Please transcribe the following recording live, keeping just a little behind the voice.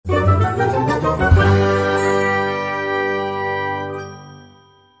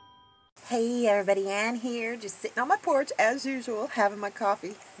everybody, Ann here, just sitting on my porch as usual, having my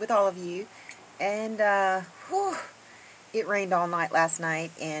coffee with all of you. And it rained all night last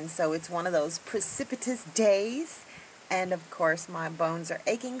night, and so it's one of those precipitous days. And of course my bones are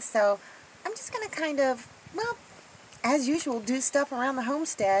aching, so I'm just going to kind of, well, as usual, do stuff around the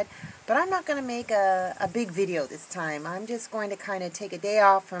homestead, but I'm not going to make a big video this time. I'm just going to kind of take a day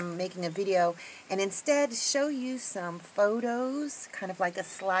off from making a video and instead show you some photos, kind of like a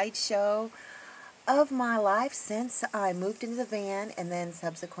slideshow of my life since I moved into the van and then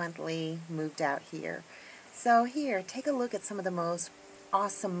subsequently moved out here. So here, take a look at some of the most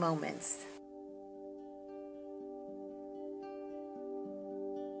awesome moments.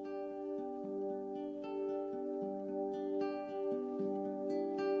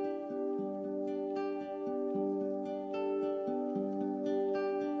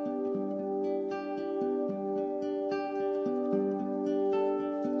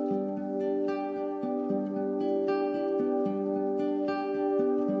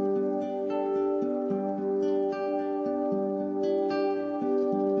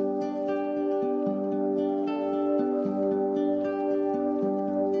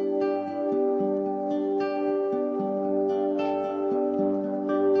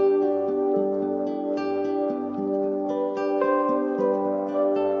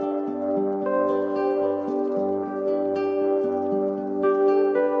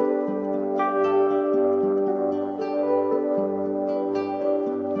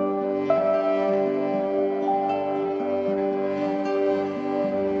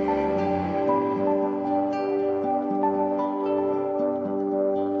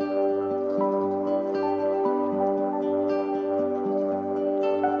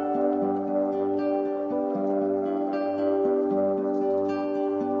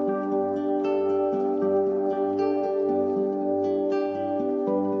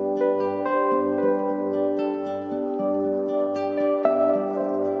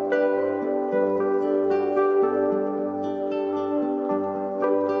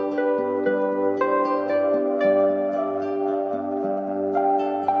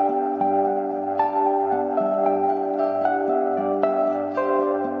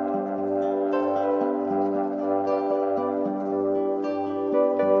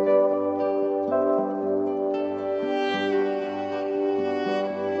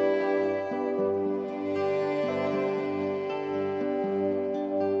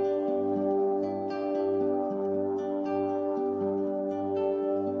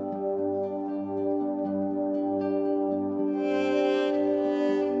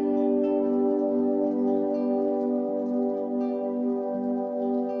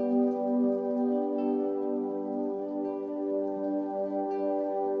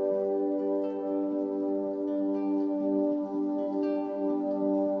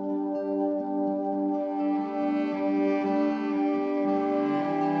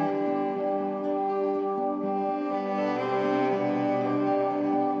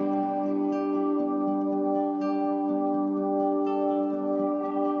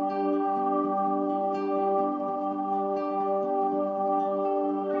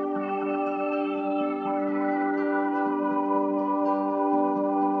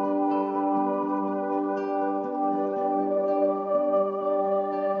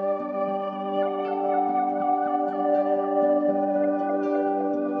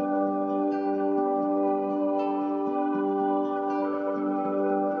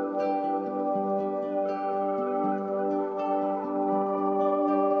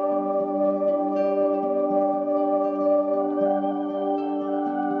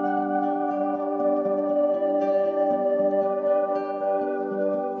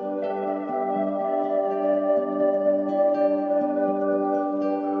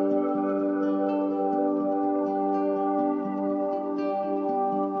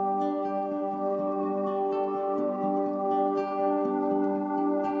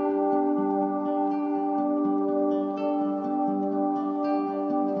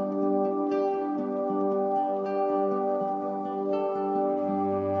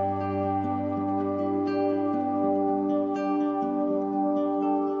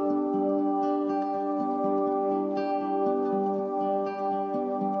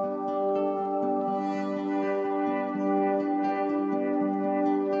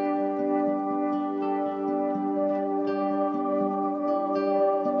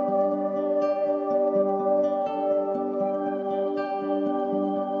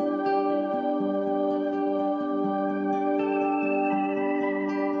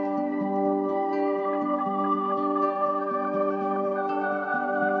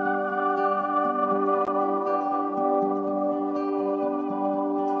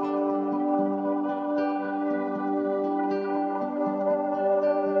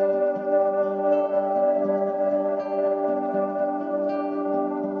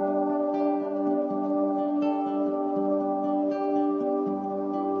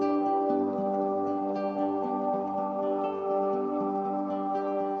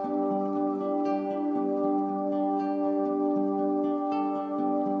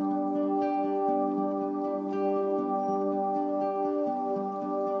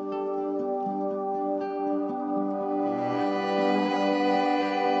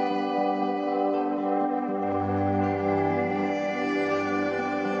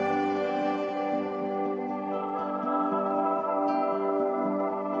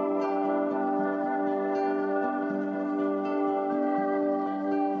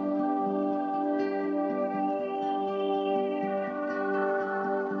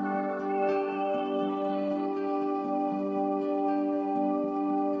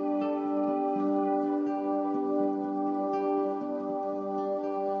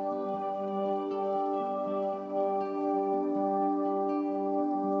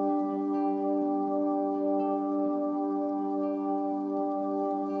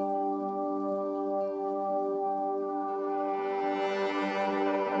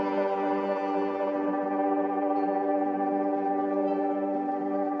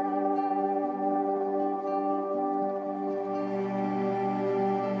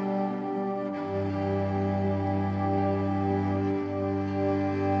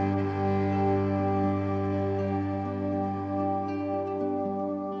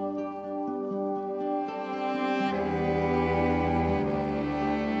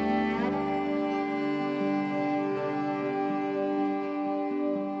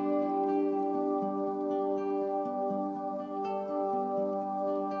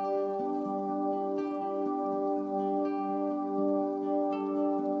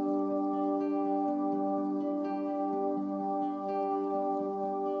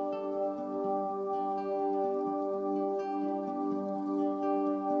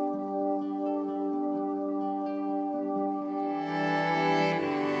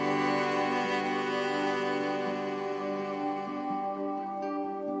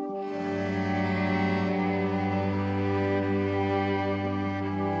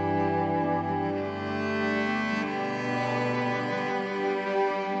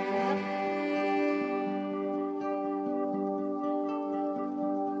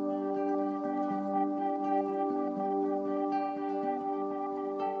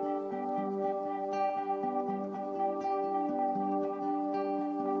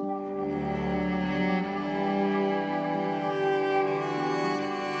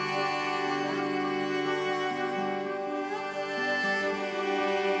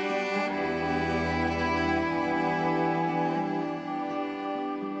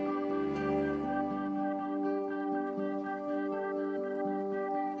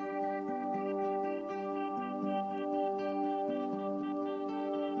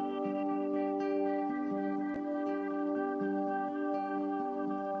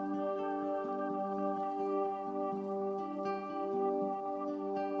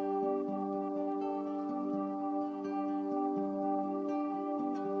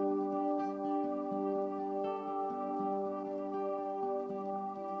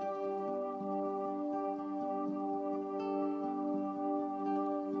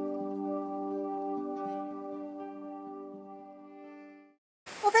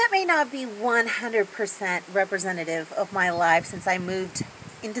 may not be 100% representative of my life since I moved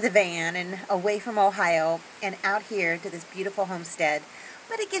into the van and away from Ohio and out here to this beautiful homestead,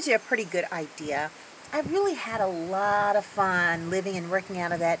 but it gives you a pretty good idea. I really had a lot of fun living and working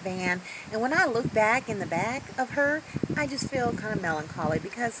out of that van, and when I look back in the back of her, I just feel kind of melancholy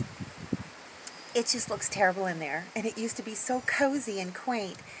because it just looks terrible in there, and it used to be so cozy and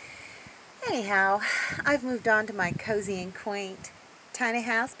quaint. Anyhow, I've moved on to my cozy and quaint tiny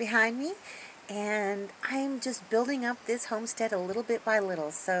house behind me, and I'm just building up this homestead a little bit by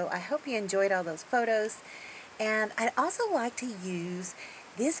little. So I hope you enjoyed all those photos, and I'd also like to use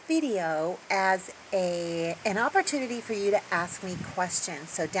this video as an opportunity for you to ask me questions.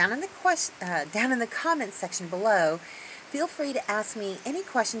 So down in the comments section below, feel free to ask me any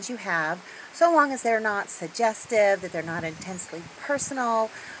questions you have, so long as they're not suggestive, that they're not intensely personal,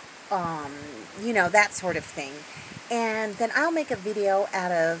 you know, that sort of thing. And then I'll make a video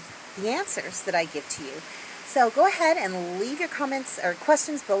out of the answers that I give to you. So go ahead and leave your comments or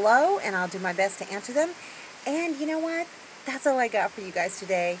questions below, and I'll do my best to answer them. And you know what? That's all I got for you guys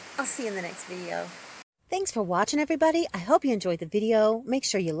today. I'll see you in the next video. Thanks for watching, everybody. I hope you enjoyed the video. Make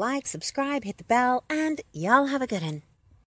sure you like, subscribe, hit the bell, and y'all have a good one.